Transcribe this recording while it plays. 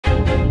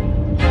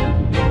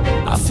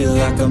feel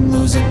like I'm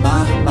losing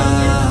my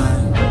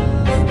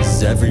mind.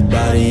 Is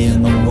everybody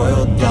in the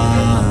world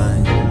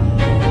blind?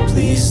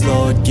 Please,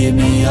 Lord, give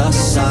me a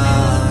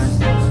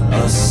sign,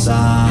 a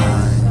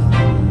sign.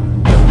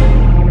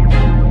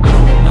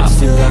 I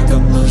feel like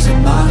I'm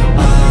losing my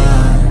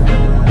mind.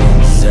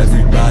 Is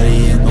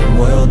everybody in the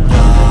world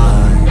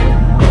blind?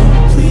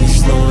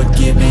 Please, Lord,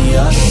 give me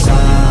a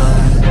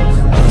sign,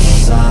 a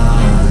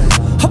sign.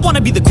 I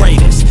wanna be the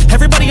greatest.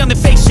 Everybody on the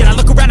fake shit. I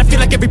look around and feel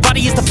like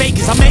everybody is the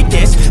fakest. I make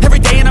this every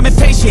day and I'm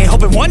impatient,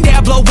 hoping one day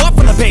I blow up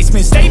from the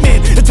basement.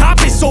 Statement, the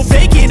top is so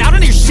vacant. I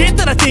don't hear shit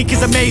that I think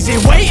is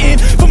amazing. Waiting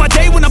for my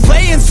day when I'm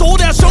playing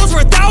sold out shows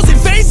for 1,000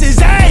 faces.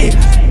 Hey,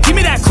 give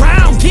me that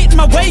crown, get in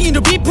my way and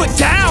to be put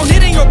down.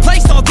 It ain't your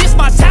place, all this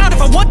my town.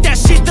 If I want that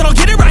shit, then I'll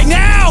get it right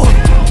now.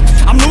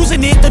 I'm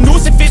losing it, the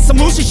noose it fits. I'm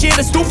losing shit,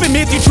 a stupid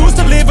myth. You choose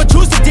to live or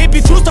choose to dip.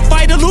 You choose to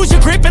fight or lose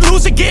your grip and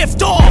lose a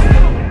gift.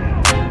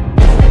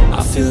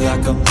 I feel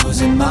like I'm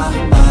losing my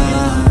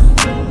mind.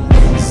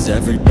 Is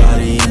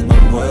everybody in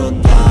the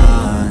world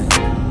blind?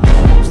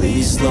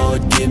 Please,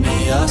 Lord, give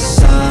me a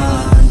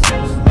sign,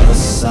 a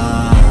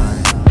sign.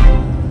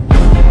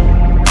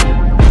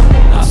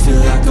 I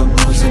feel like I'm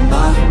losing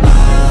my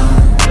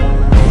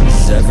mind.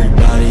 Is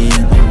everybody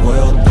in the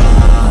world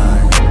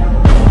blind?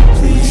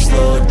 Please,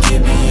 Lord,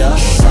 give me a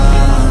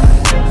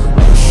sign,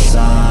 a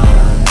sign.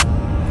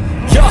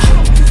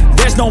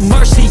 There's no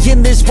mercy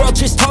in this world,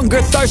 just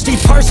hunger-thirsty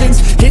persons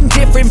in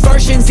different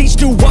versions. Each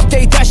new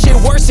update, that shit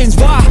worsens.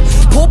 Why?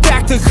 Pull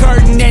back the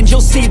curtain and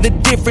you'll see the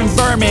different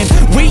vermin.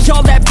 We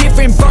all have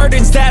different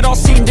burdens that all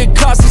seem to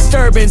cause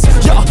disturbance.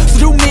 Yo, so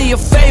do me a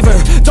favor,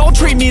 don't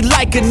treat me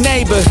like a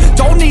neighbor.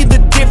 Don't need the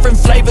different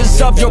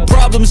flavors of your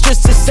problems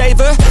just to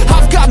savor.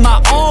 I've got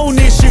my own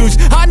issues,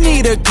 I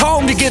need a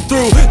comb to get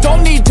through.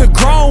 Don't need to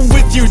groan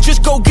with you,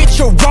 just go get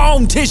your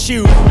own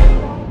tissue.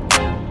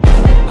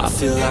 I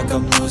feel like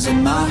I'm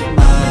losing my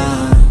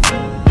mind.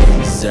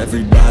 Is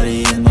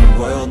everybody in the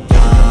world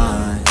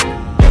blind?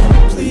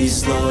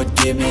 Please, Lord,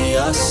 give me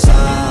a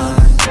sign,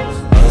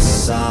 a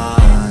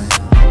sign.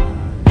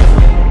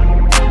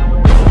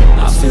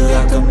 I feel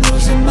like I'm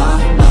losing my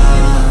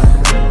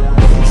mind.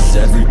 Is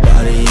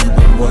everybody in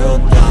the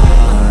world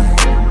blind?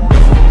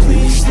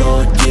 Please,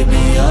 Lord, give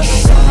me a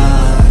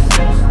sign,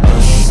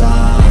 a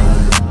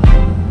sign.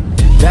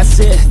 That's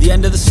it, the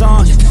end of the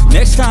song.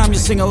 Next time you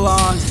sing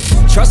along,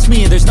 trust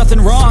me, there's nothing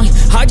wrong.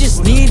 I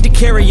just need to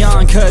carry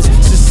on, cause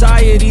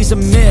society's a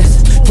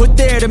myth put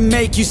there to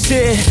make you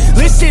sit.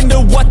 Listen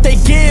to what they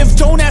give,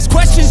 don't ask